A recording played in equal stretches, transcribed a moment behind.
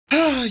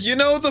You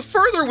know, the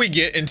further we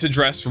get into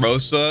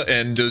Dressrosa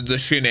and the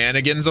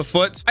shenanigans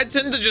afoot, I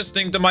tend to just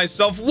think to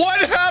myself,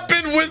 what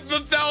happened with the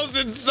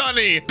Thousand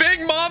Sunny?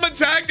 Big Mom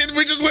attacked and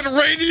we just went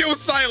radio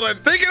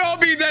silent. They can all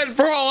be dead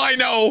for all I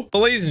know. But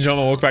ladies and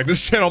gentlemen, welcome back to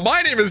this channel.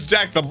 My name is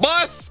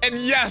JackTheBus, and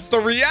yes, the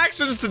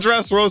reactions to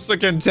Dressrosa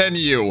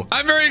continue.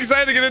 I'm very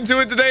excited to get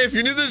into it today. If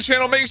you're new to the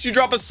channel, make sure you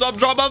drop a sub,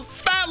 drop a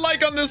fat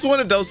like on this one.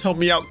 It does help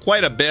me out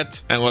quite a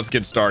bit. And let's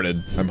get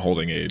started. I'm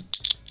holding a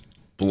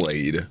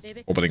blade,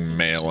 opening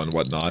mail and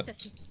whatnot.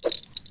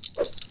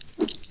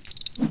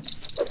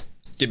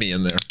 Get me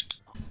in there.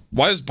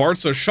 Why is Bart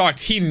so shocked?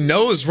 He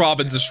knows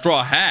Robin's a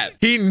straw hat.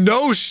 He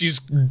knows she's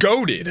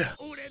goated.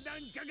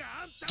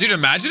 Dude,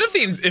 imagine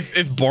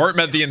if Bart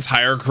met the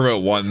entire crew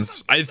at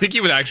once. I think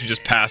he would actually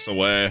just pass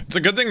away. It's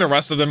a good thing the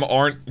rest of them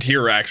aren't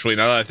here, actually,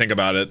 now that I think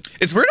about it.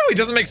 It's weird how he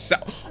doesn't make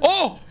sound.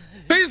 Oh,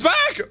 he's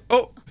back.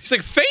 Oh, he's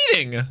like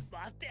fading.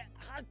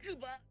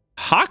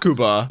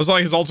 Hakuba was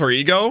like his alter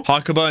ego.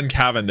 Hakuba and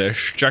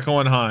Cavendish,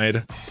 Jekyll and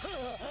Hyde.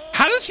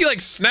 How does he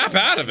like snap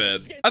out of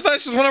it? I thought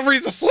it's just whenever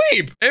he's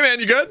asleep. Hey man,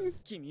 you good?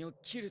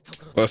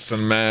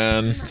 Listen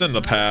man, it's in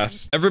the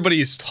past.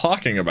 Everybody's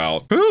talking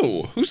about.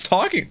 Who? Who's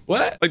talking?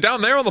 What? Like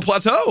down there on the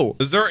plateau.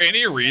 Is there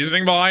any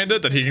reasoning behind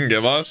it that he can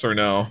give us or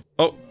no?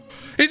 Oh,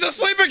 he's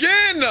asleep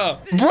again,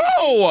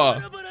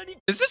 bro.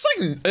 Is this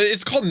like,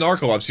 it's called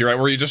narcolepsy, right?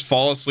 Where you just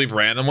fall asleep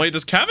randomly.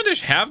 Does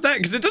Cavendish have that?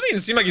 Because it doesn't even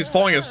seem like he's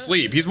falling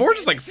asleep. He's more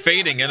just like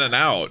fading in and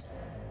out.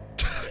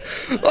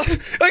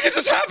 Like it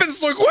just happens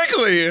so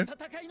quickly.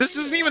 This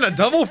isn't even a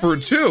devil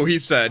fruit too, he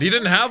said. He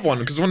didn't have one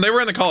because when they were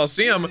in the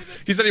Coliseum,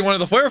 he said he wanted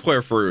the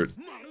flare fruit.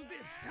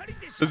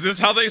 Is this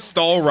how they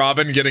stall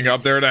Robin getting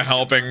up there to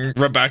helping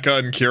Rebecca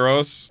and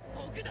Kiros?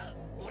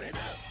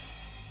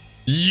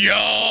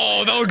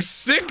 Yo, that looks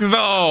sick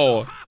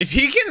though. If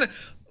he can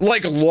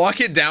like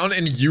lock it down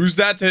and use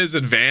that to his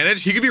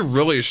advantage, he could be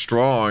really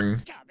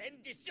strong.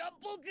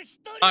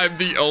 I'm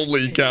the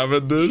only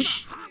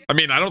Cavendish. I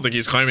mean, I don't think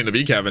he's claiming to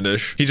be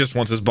Cavendish. He just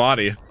wants his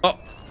body. Oh,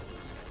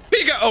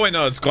 oh wait,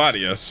 no, it's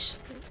Gladius.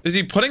 Is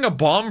he putting a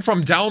bomb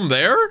from down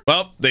there?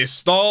 Well, they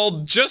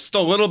stalled just a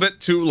little bit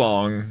too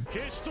long.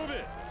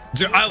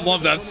 Dude, I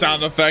love that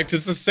sound effect.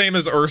 It's the same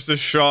as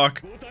Ursa's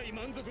shock.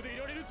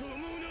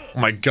 Oh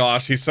my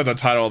gosh, he said the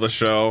title of the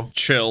show.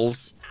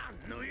 Chills.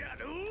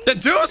 Yeah,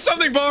 do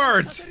something,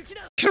 Bart!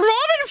 Can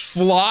Robin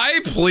fly,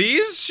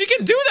 please? She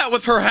can do that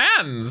with her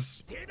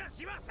hands.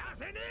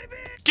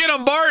 Get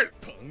him, Bart!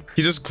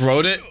 He just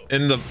growed it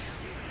in the...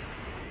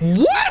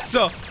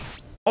 What?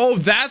 Oh,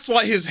 that's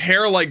why his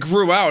hair like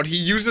grew out. He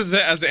uses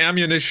it as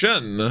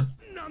ammunition.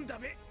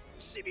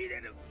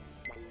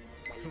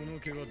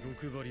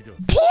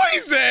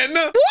 Poison?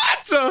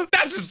 What?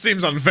 That just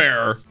seems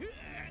unfair.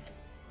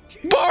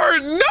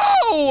 Bart,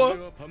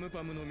 no!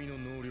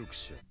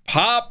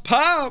 Pop,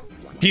 pop.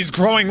 He's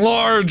growing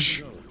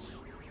large.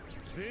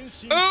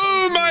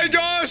 Oh my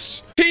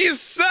gosh. He's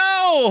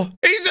Cell.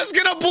 He's just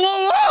gonna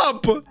blow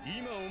up.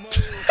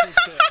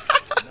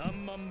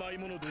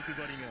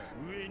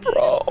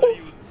 Bro.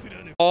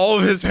 All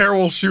of his hair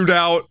will shoot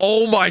out.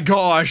 Oh my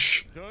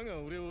gosh.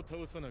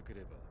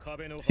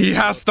 He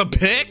has to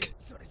pick?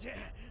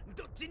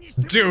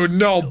 Dude,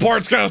 no.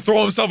 Bart's gonna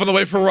throw himself in the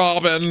way for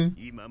Robin.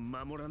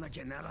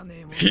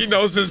 He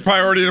knows his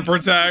priority to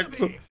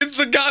protect. It's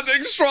the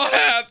goddamn Straw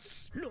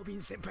Hats. Dude,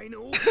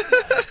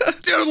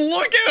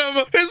 look at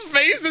him. His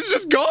face is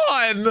just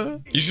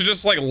gone. You should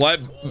just like let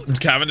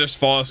Cavendish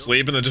fall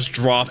asleep and then just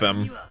drop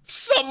him.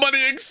 Somebody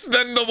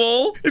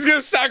expendable. He's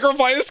gonna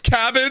sacrifice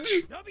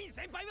Cabbage.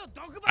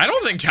 I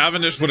don't think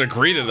Cavendish would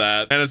agree to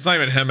that. And it's not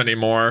even him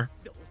anymore.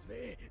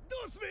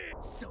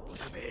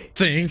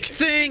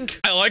 Think.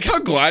 I like how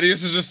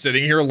Gladius is just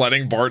sitting here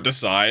letting Bart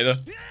decide.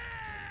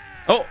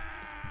 Oh.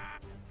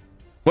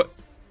 What?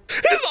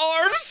 His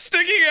arm's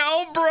sticking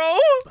out, bro.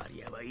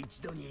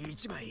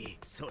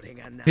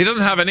 He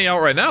doesn't have any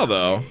out right now,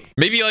 though.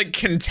 Maybe like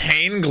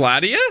contain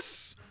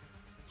Gladius?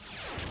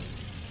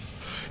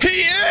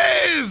 He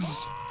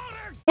is!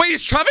 Wait,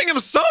 he's trapping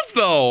himself,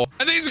 though.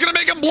 And then he's gonna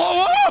make him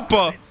blow up.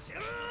 Bart,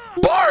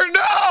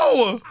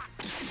 no!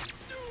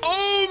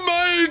 Oh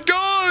my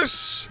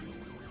gosh!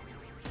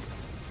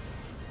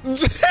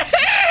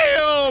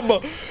 Damn!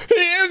 He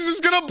is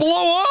just gonna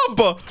blow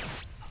up!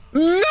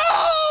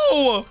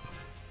 No!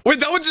 Wait,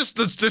 that would just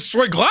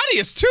destroy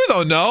Gladius too,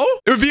 though, no?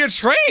 It would be a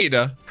trade.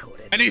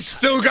 And he's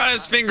still got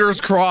his fingers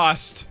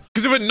crossed.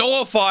 Because it would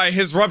nullify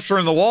his rupture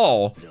in the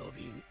wall.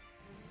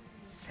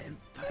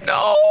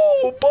 No,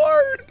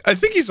 Bart. I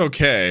think he's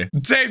okay.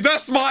 Dang,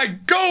 that's my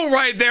go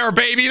right there,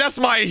 baby. That's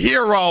my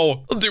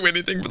hero. I'll do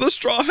anything for the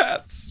Straw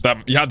Hats.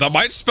 Yeah, that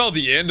might spell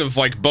the end of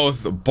like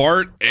both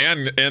Bart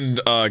and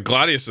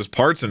Gladius's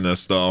parts in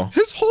this, though.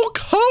 His whole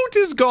coat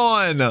is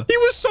gone. He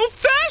was so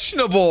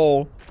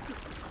fashionable.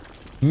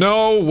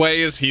 No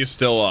way is he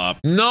still up.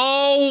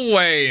 No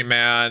way,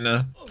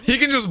 man. He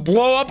can just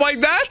blow up like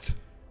that?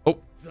 Oh.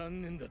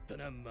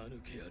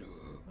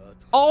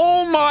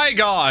 Oh my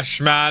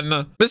gosh,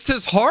 man. Missed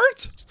his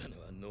heart?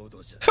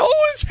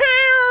 Oh, his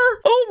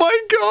hair. Oh my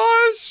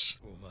gosh.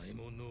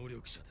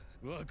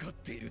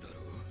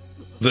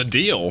 The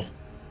deal.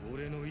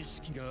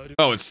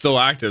 Oh, it's still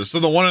active. So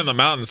the one in the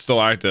mountain's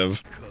still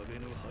active.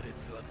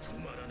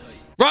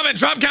 Robin,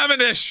 drop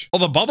Cavendish! Oh,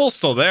 the bubble's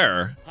still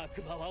there.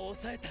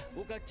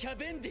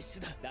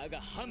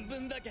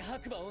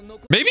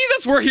 Maybe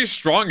that's where he's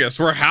strongest,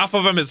 where half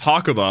of him is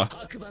Hakuba.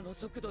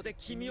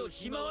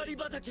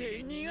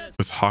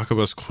 With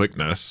Hakuba's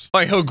quickness.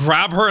 Like, he'll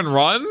grab her and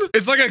run?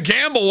 It's like a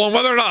gamble on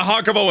whether or not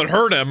Hakuba would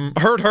hurt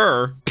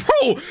her.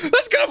 Bro,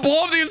 that's gonna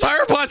blow up the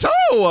entire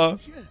plateau!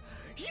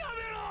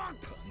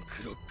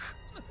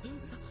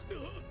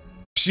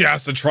 She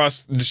has to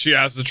trust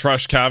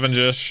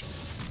Cavendish.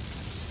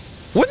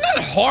 Wouldn't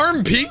that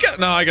harm Pika?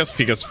 No, I guess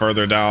Pika's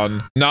further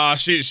down. Nah,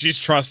 she's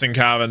trusting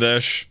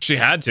Cavendish. She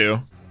had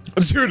to.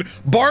 Dude,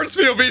 Bart's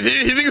POV,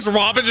 he thinks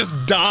Robin just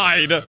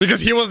died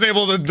because he wasn't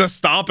able to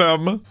stop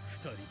him.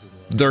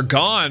 They're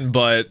gone,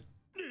 but...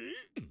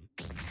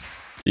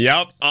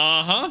 Yep,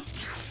 uh-huh.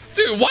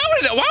 Dude, why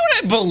would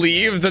I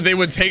believe that they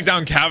would take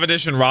down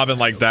Cavendish and Robin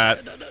like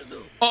that?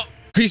 Oh,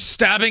 he's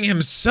stabbing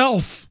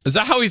himself. Is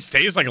that how he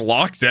stays like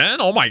locked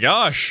in? Oh my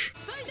gosh.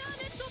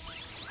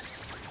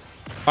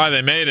 All right,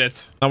 they made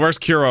it. Now where's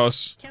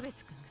Kyros?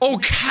 Oh,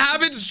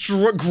 Cabbage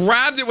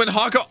grabbed it when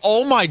Haka.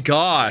 Oh my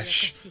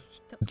gosh.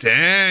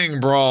 Dang,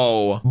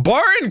 bro.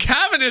 Bart and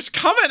Cavendish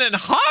coming in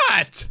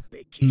hot.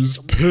 He's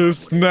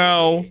pissed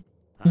now.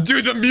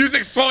 Dude, the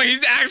music's flowing.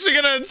 He's actually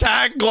gonna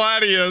attack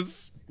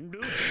Gladius.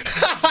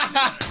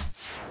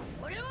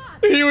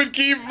 He would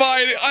keep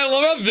fighting. I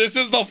love how this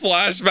is the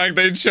flashback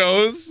they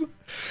chose.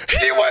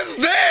 He was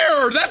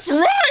there! That's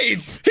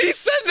right! He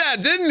said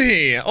that, didn't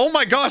he? Oh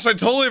my gosh, I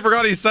totally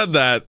forgot he said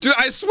that. Dude,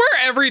 I swear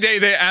every day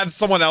they add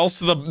someone else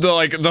to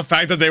the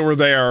fact that they were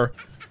there.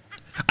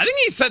 I think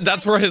he said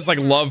that's where his like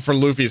love for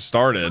Luffy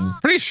started.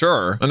 Pretty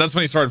sure. And that's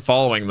when he started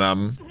following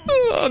them.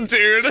 Oh,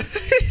 dude.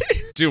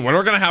 Dude, what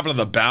are gonna happen to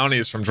the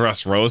bounties from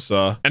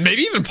Dressrosa? And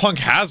maybe even Punk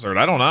Hazard,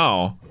 I don't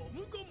know.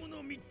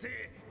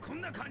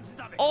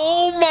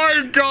 Oh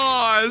my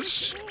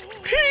gosh!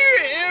 He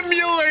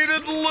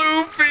emulated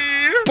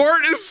Luffy!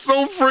 Bart is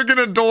so freaking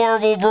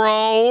adorable,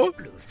 bro.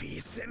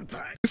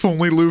 If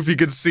only Luffy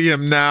could see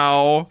him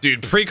now.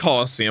 Dude,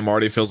 pre-Coliseum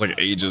already feels like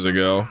ages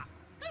ago.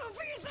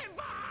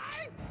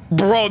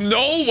 Bro,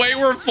 no way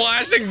we're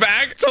flashing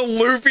back to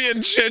Luffy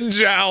and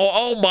Chinjiao.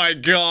 Oh my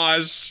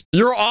gosh.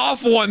 You're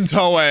off one,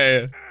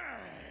 Toei.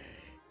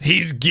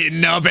 He's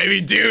getting up, baby.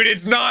 Dude,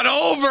 it's not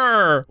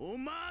over.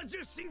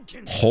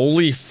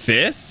 Holy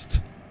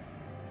Fist?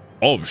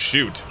 Oh,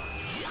 shoot.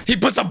 He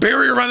puts a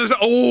barrier around this.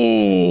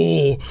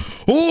 Oh,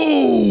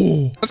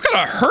 oh, that's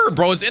gonna hurt,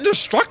 bro. It's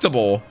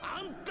indestructible.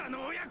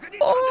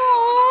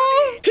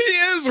 Oh, he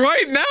is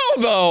right now,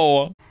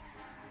 though.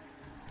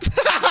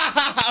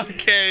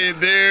 Okay,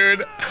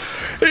 dude.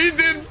 He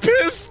did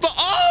pistol.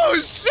 Oh,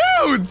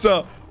 shoot.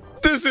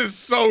 This is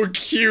so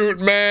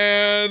cute,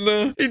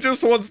 man. He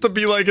just wants to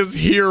be like his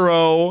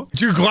hero.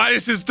 Dude,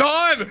 Gladius is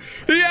done.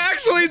 He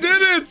actually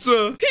did it.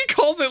 He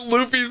calls it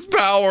Luffy's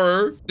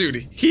power.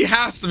 Dude, he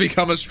has to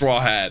become a Straw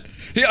Hat.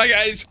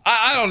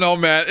 I don't know,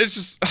 man. It's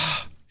just,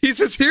 he's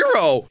his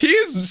hero. He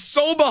is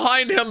so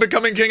behind him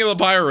becoming king of the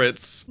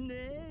pirates. Nah.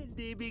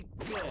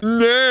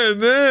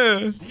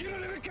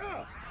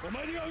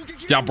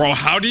 Yeah, bro,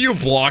 how do you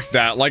block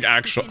that? Like,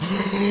 actual.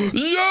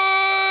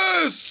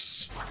 Yes!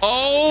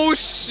 Oh,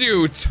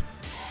 shoot.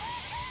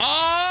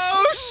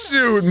 Oh,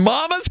 shoot.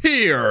 Mama's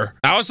here.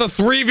 Now it's a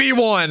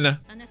 3v1.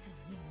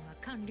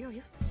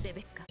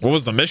 What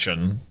was the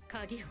mission?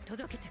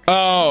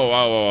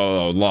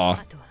 Oh,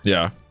 Law.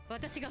 Yeah.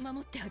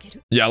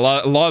 Yeah,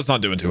 Law's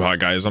not doing too hot,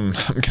 guys. I'm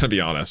gonna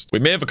be honest. We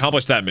may have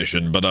accomplished that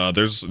mission, but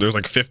there's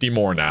like 50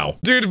 more now.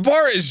 Dude,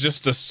 Bart is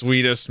just the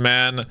sweetest,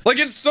 man. Like,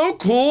 it's so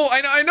cool.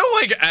 I know,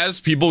 like,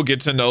 as people get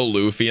to know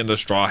Luffy and the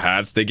Straw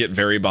Hats, they get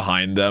very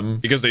behind them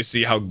because they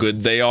see how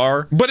good they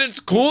are. But it's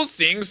cool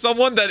seeing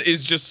someone that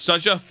is just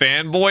such a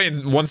fanboy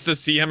and wants to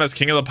see him as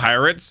king of the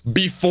pirates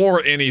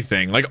before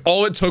anything. Like,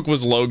 all it took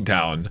was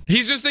Logtown.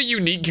 He's just a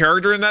unique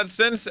character in that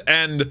sense,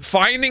 and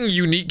finding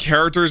unique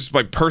characters,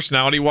 like,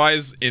 personality-wise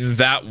in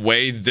that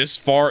way this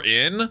far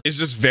in is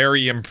just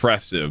very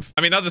impressive.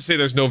 I mean, not to say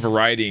there's no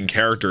variety in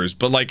characters,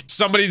 but like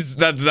somebody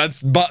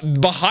that's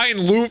behind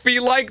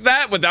Luffy like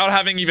that without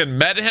having even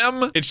met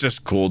him, it's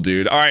just cool,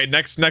 dude. All right,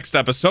 next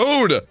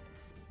episode.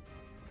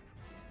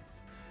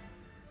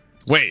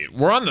 Wait,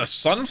 we're on the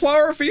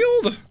sunflower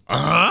field?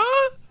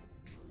 Huh?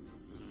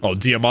 Oh,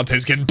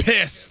 Diamante's getting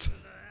pissed.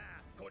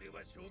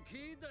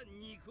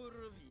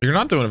 You're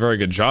not doing a very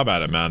good job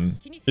at it,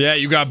 man. Yeah,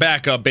 you got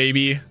backup,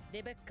 baby.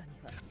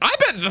 I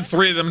bet the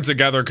three of them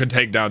together could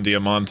take down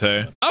Diamante.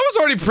 I was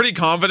already pretty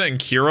confident in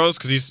Kyros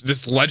because he's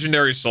this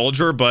legendary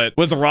soldier, but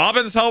with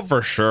Robin's help,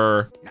 for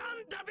sure.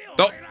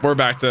 Oh, we're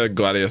back to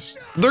Gladius.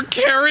 They're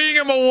carrying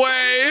him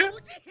away.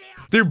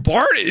 Dude,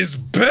 Bart is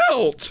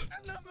built.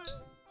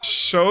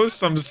 Show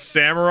some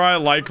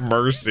samurai-like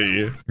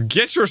mercy.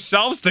 Get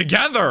yourselves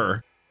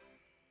together.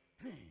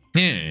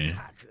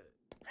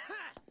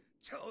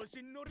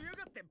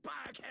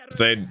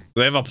 They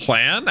have a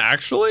plan,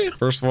 actually?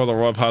 First of all, the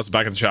royal house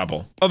back in the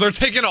chapel. Oh, they're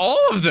taking all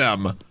of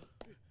them.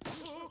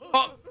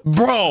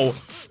 Oh,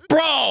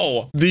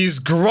 bro, these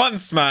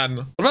grunts, man.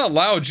 What about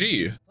Lao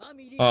G?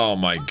 Oh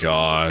my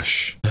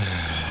gosh.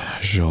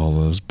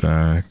 Jola's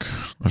back.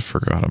 I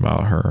forgot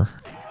about her.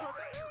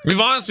 We've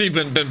honestly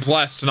been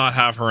blessed to not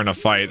have her in a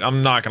fight.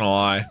 I'm not gonna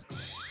lie.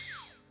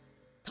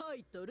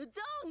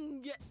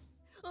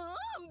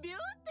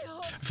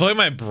 I feel like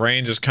my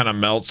brain just kind of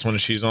melts when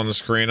she's on the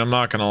screen. I'm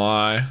not gonna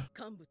lie.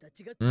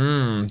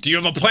 Do you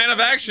have a plan of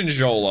action,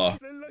 Jola?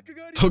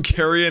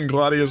 Tokaria and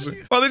Gladius.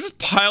 Are they just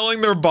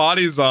piling their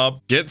bodies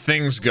up? Get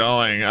things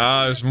going.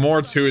 There's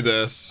more to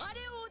this.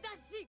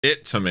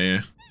 It to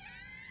me.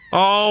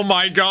 Oh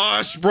my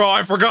gosh, bro.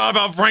 I forgot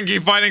about Frankie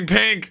fighting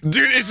Pink.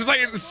 Dude, it's just like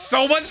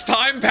so much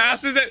time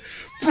passes it.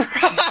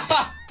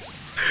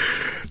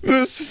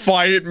 This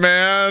fight,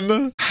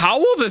 man. How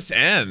will this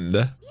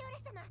end?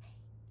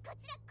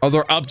 Oh,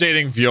 they're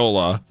updating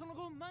Viola.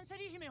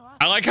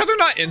 I like how they're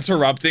not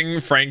interrupting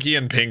Frankie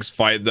and Pink's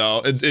fight,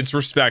 though. It's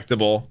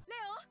respectable.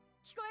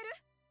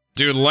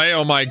 Dude,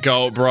 Leo might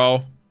go,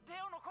 bro.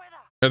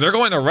 They're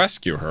going to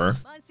rescue her.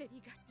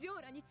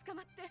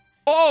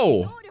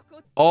 Oh!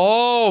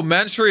 Oh,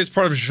 Manchuri is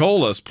part of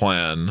Jola's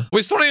plan.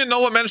 We still don't even know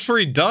what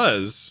Manchuri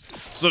does.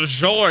 So if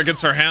Jola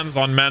gets her hands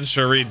on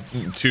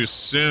Manchuri too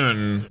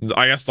soon,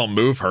 I guess they'll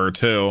move her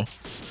too.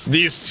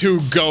 These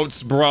two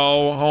goats, bro.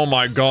 Oh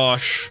my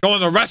gosh.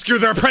 Going to rescue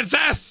their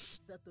princess!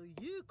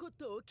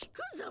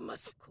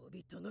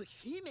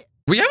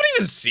 We haven't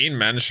even seen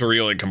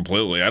Manchuri like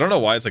completely. I don't know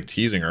why it's like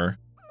teasing her.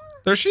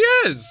 There she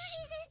is.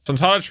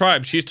 Tontata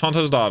tribe. She's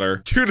Tonta's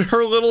daughter. Dude,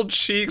 her little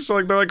cheeks are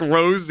like, they're like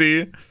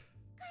rosy.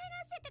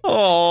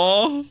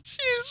 Aww,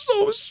 she's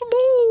so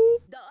small.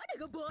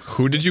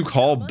 Who did you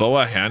call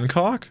Boa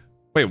Hancock?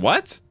 Wait,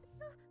 what?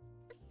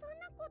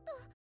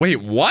 Wait,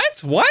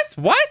 what? What?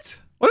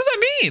 What? What does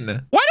that mean?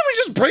 Why did we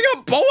just bring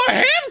up Boa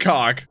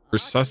Hancock?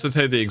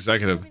 Resuscitate the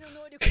executive.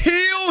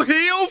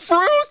 Heal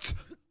fruit?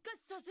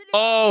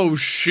 Oh,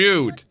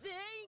 shoot.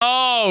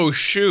 Oh,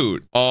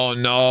 shoot. Oh,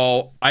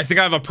 no. I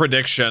think I have a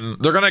prediction.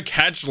 They're gonna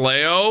catch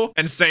Leo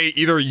and say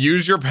either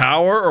use your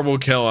power or we'll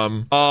kill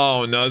him.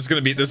 Oh, no. This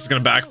is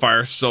gonna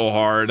backfire so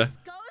hard.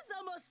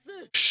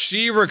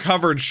 She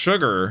recovered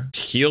sugar.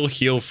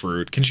 Heal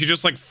fruit. Can she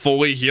just like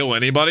fully heal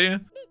anybody?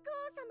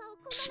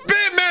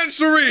 Spit,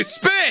 Manchuri!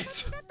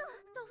 Spit!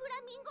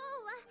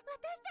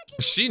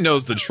 She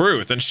knows the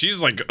truth and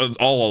she's like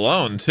all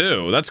alone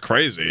too. That's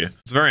crazy.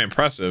 It's very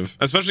impressive,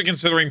 especially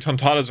considering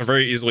Tontatas are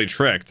very easily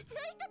tricked.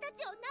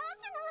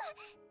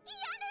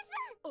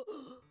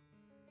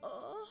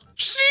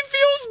 She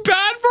feels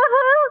bad for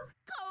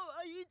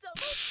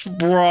her?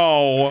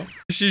 Bro,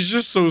 she's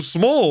just so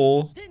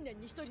small.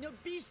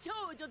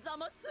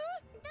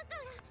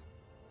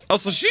 Oh,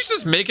 so she's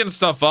just making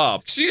stuff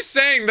up. She's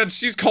saying that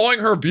she's calling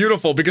her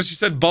beautiful because she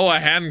said Boa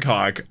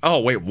Hancock. Oh,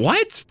 wait,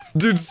 what?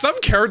 Dude, some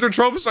character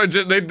tropes are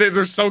just,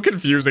 they're so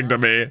confusing to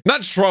me.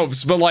 Not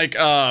tropes, but like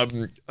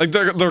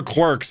they're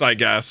quirks, I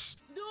guess.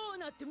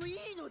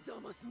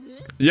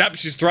 Yep,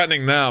 she's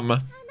threatening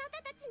them.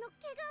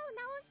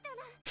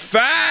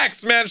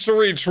 Facts,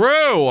 Manchuri,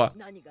 true.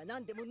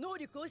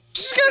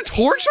 She's gonna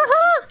torture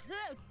her?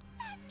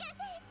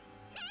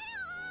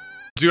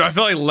 Dude, I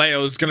feel like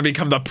Leo's gonna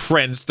become the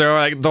prince.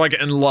 They're like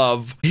in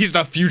love. He's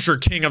the future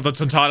king of the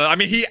Tontata. I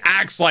mean, he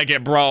acts like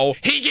it, bro.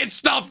 He gets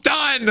stuff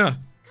done.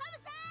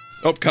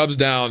 Oh, Cubs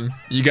down.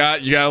 You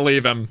gotta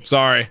leave him.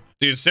 Sorry.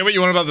 Dude, say what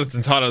you want about the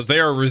Tontatas. They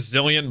are a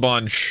resilient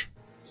bunch.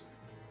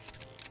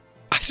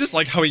 I just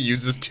like how he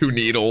uses 2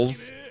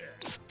 needles.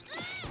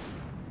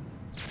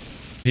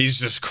 He's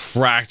just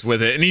cracked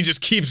with it, and he just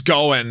keeps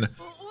going.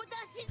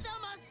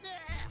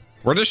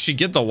 Where does she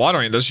get the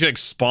watering? Does she like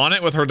spawn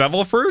it with her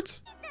devil fruit?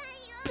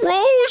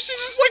 Bro, she's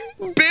just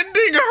like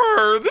bending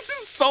her. This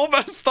is so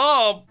messed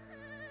up.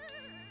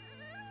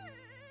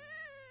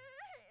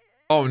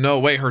 Oh no,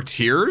 wait, her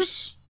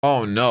tears?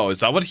 Oh no,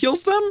 is that what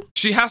heals them?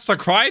 She has to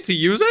cry to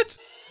use it?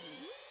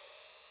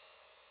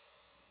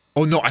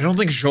 Oh no, I don't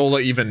think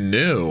Jola even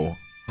knew.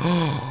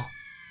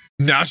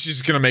 Now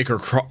she's gonna make her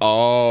cry.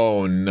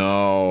 Oh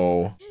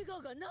no.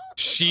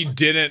 She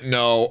didn't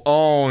know.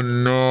 Oh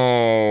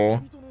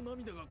no.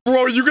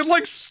 Bro, you could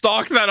like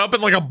stock that up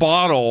in like a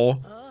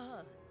bottle.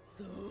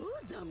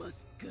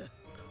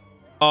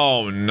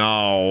 Oh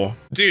no.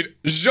 Dude,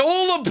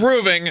 Jola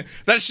proving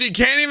that she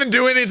can't even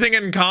do anything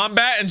in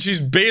combat and she's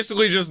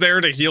basically just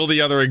there to heal the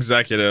other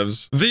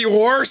executives. The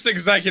worst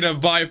executive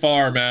by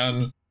far,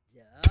 man.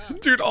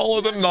 Dude, all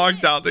of them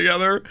knocked out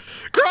together.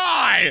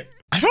 Cry!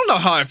 I don't know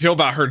how I feel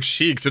about her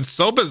cheeks. It's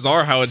so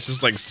bizarre how it's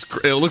just like,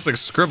 it looks like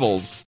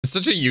scribbles. It's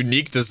such a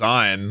unique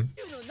design.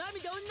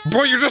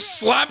 Bro, you're just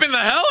slapping the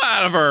hell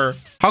out of her.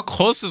 How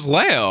close is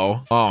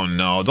Leo? Oh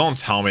no, don't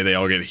tell me they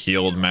all get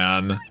healed,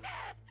 man.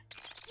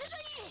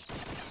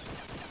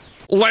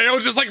 Leo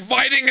just like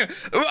fighting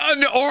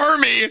an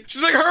army.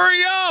 She's like,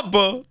 hurry up.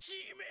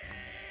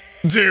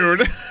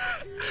 Dude,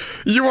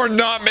 you are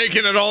not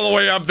making it all the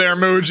way up there,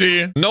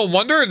 Muji. No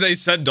wonder they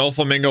said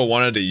Doflamingo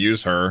wanted to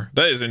use her.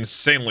 That is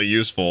insanely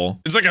useful.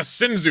 It's like a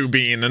Sinzu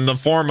bean in the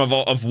form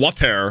of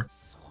water.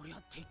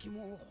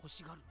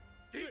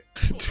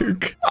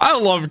 Dude, I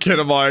love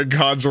Kinema and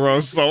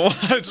Kanjuro so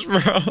much,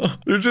 bro.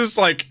 They're just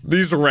like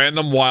these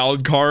random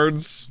wild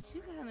cards.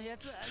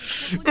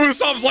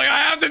 Usopp's like,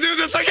 I have to do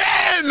this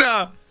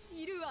again!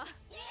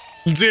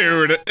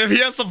 Dude, if he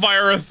has to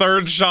fire a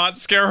third shot,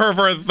 scare her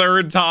for a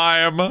third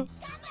time.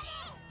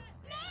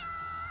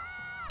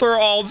 They're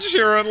all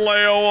cheering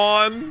Leo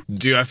on.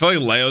 Dude, I feel like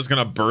Leo's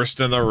gonna burst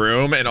in the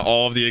room and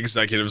all of the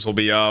executives will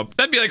be up.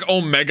 That'd be like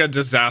Omega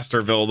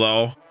Disasterville,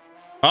 though.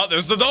 Oh,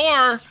 there's the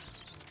door.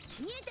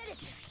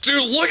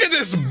 Dude, look at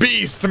this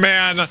beast,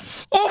 man.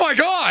 Oh my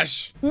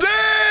gosh.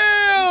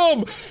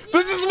 Damn!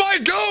 This is my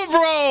goat,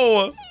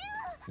 bro.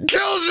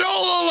 Kill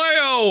Jola,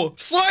 Leo.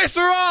 Slice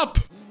her up.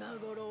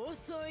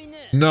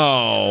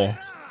 No.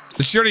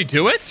 Did she already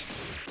do it?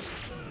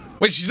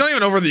 Wait, she's not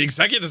even over the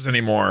executives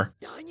anymore.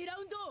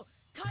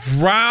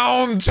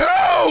 Round 2!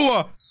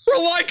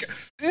 We're like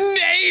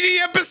 80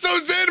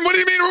 episodes in. What do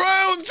you mean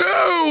round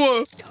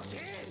 2?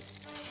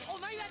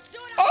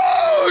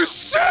 Oh,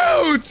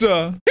 shoot!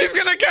 He's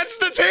gonna catch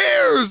the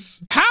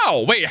tears!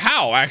 How? Wait,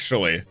 how,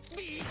 actually?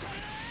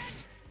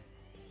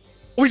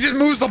 We just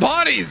moves the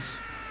bodies!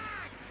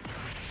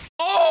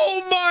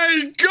 Oh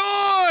my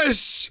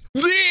gosh!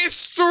 These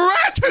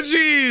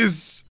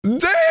strategies!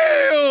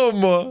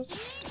 Damn!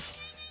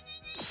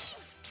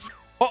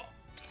 Oh,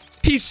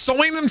 he's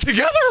sewing them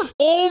together?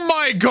 Oh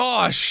my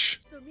gosh!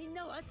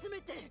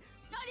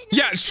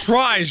 Yeah,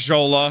 try,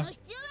 Jola.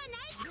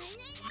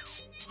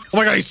 Oh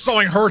my god, he's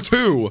sewing her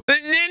too.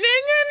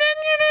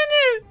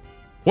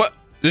 What?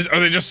 Are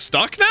they just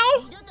stuck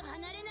now?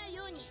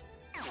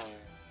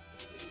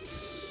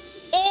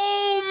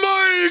 Oh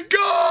my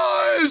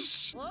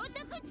gosh!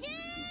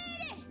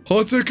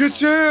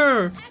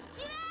 Hotakachere!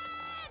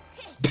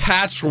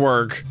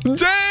 Patchwork.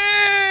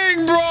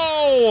 Dang,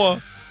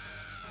 bro!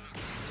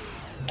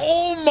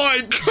 Oh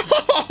my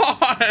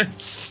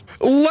gosh!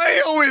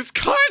 Leo is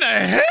kind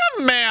of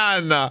him,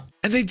 man!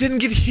 And they didn't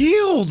get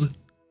healed.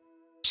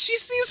 She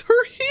sees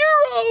her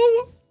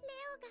hero.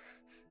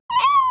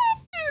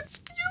 It's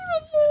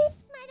beautiful.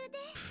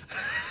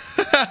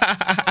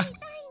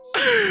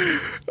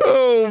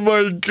 Oh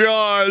my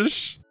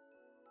gosh.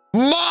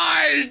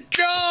 My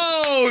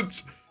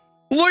goat.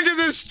 Look at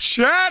this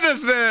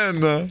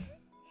Chadathan.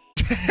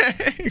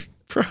 Dang,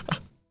 bro.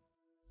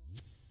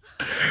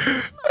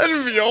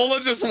 And Viola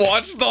just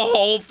watched the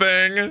whole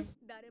thing.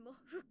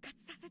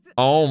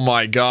 Oh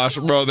my gosh,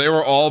 bro. They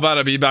were all about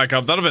to be back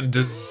up. That'd have been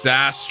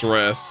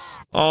disastrous.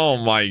 Oh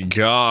my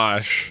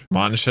gosh.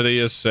 Manchuri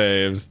is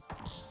saved.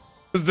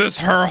 Is this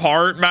her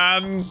heart,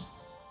 man?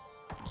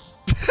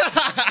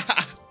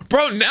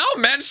 Bro, now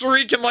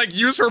Manchuri can like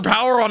use her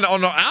power on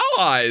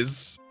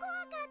allies.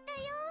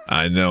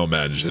 I know,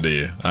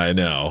 Manchuri. I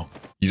know.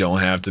 You don't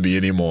have to be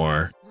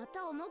anymore.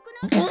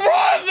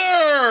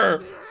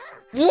 Brother!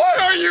 What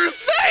are you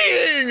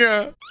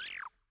saying?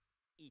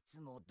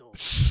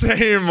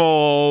 Same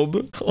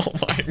old. Oh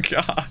my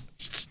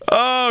gosh.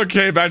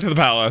 Okay, back to the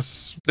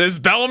palace. Is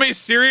Bellamy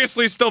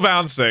seriously still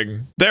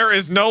bouncing? There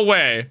is no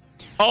way.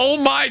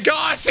 Oh my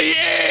gosh, he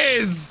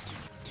is!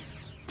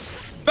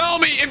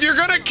 Bellamy, if you're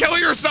gonna kill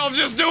yourself,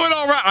 just do it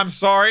all right. I'm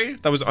sorry.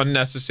 That was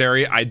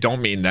unnecessary. I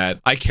don't mean that.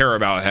 I care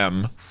about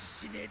him.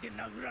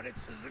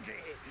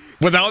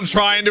 Without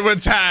trying to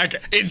attack.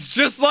 It's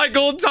just like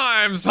old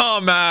times,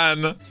 huh,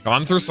 man?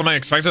 Gone through some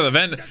unexpected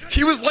event.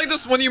 He was like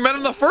this when you met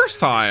him the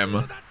first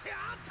time.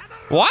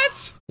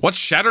 What? What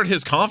shattered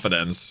his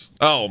confidence?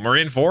 Oh,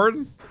 Marine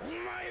Ford?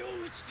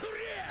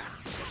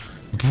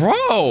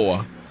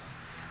 Bro!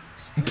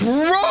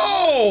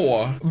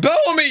 Bro!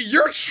 Bellamy,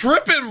 you're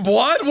tripping,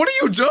 blood. What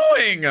are you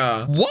doing?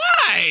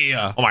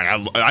 Why? Oh my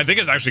god, I think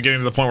it's actually getting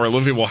to the point where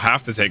Luffy will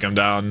have to take him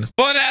down.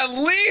 But at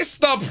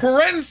least the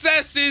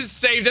princess is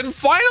saved. And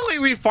finally,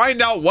 we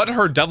find out what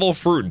her devil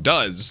fruit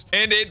does.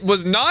 And it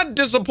was not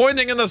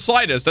disappointing in the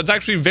slightest. That's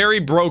actually very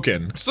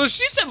broken. So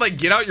she said, like,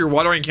 get out your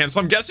watering can. So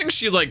I'm guessing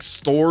she, like,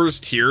 stores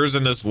tears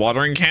in this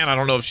watering can. I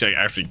don't know if she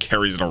actually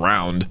carries it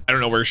around. I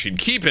don't know where she'd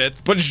keep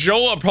it. But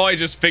Jola probably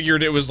just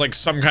figured it was, like,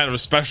 some kind of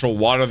special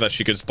water that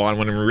she could spawn,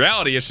 when in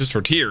reality it's just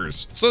her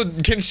tears. So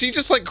can she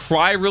just like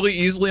cry really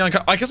easily on?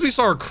 I guess we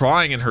saw her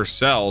crying in her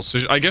cell, so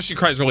I guess she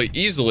cries really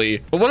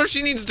easily. But what if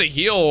she needs to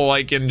heal,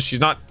 like, and she's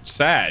not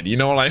sad? You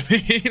know what I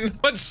mean?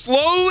 But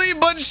slowly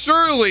but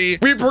surely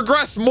we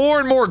progress more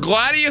and more.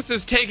 Gladius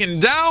is taken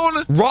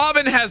down.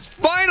 Robin has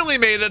finally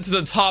made it to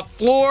the top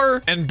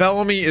floor, and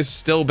Bellamy is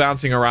still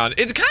bouncing around.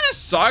 It kind of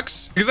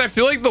sucks because I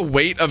feel like the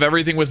weight of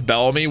everything with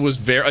Bellamy was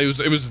very,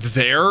 it was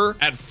there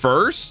at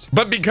first,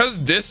 but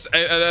because this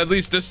at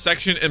least this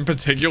section in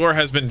particular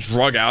has been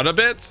drug out a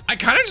bit, I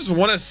kind of just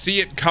want to see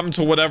it come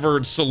to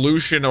whatever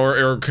solution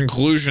or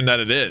conclusion that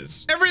it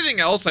is. Everything everything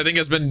else I think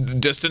has been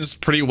distanced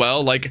pretty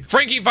well. Like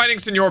Frankie fighting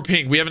Senor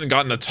Pink. We haven't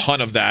gotten a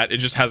ton of that. It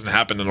just hasn't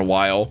happened in a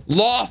while.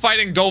 Law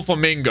fighting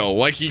Doflamingo.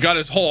 Like he got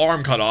his whole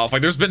arm cut off.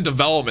 Like there's been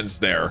developments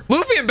there.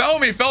 Luffy and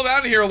Bellamy fell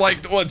down here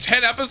like, what,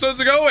 10 episodes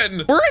ago?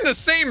 And we're in the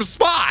same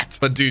spot.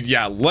 But dude,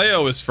 yeah,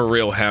 Leo is for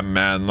real him,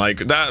 man.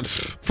 Like that,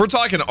 if we're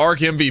talking arc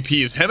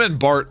MVPs, him and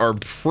Bart are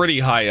pretty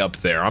high up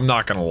there. I'm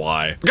not gonna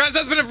lie. Guys,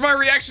 that's been it for my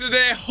reaction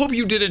today. I hope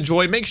you did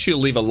enjoy. Make sure you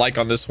leave a like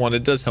on this one.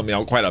 It does help me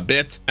out quite a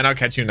bit. And I'll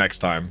catch you next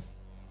time.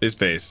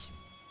 Peace.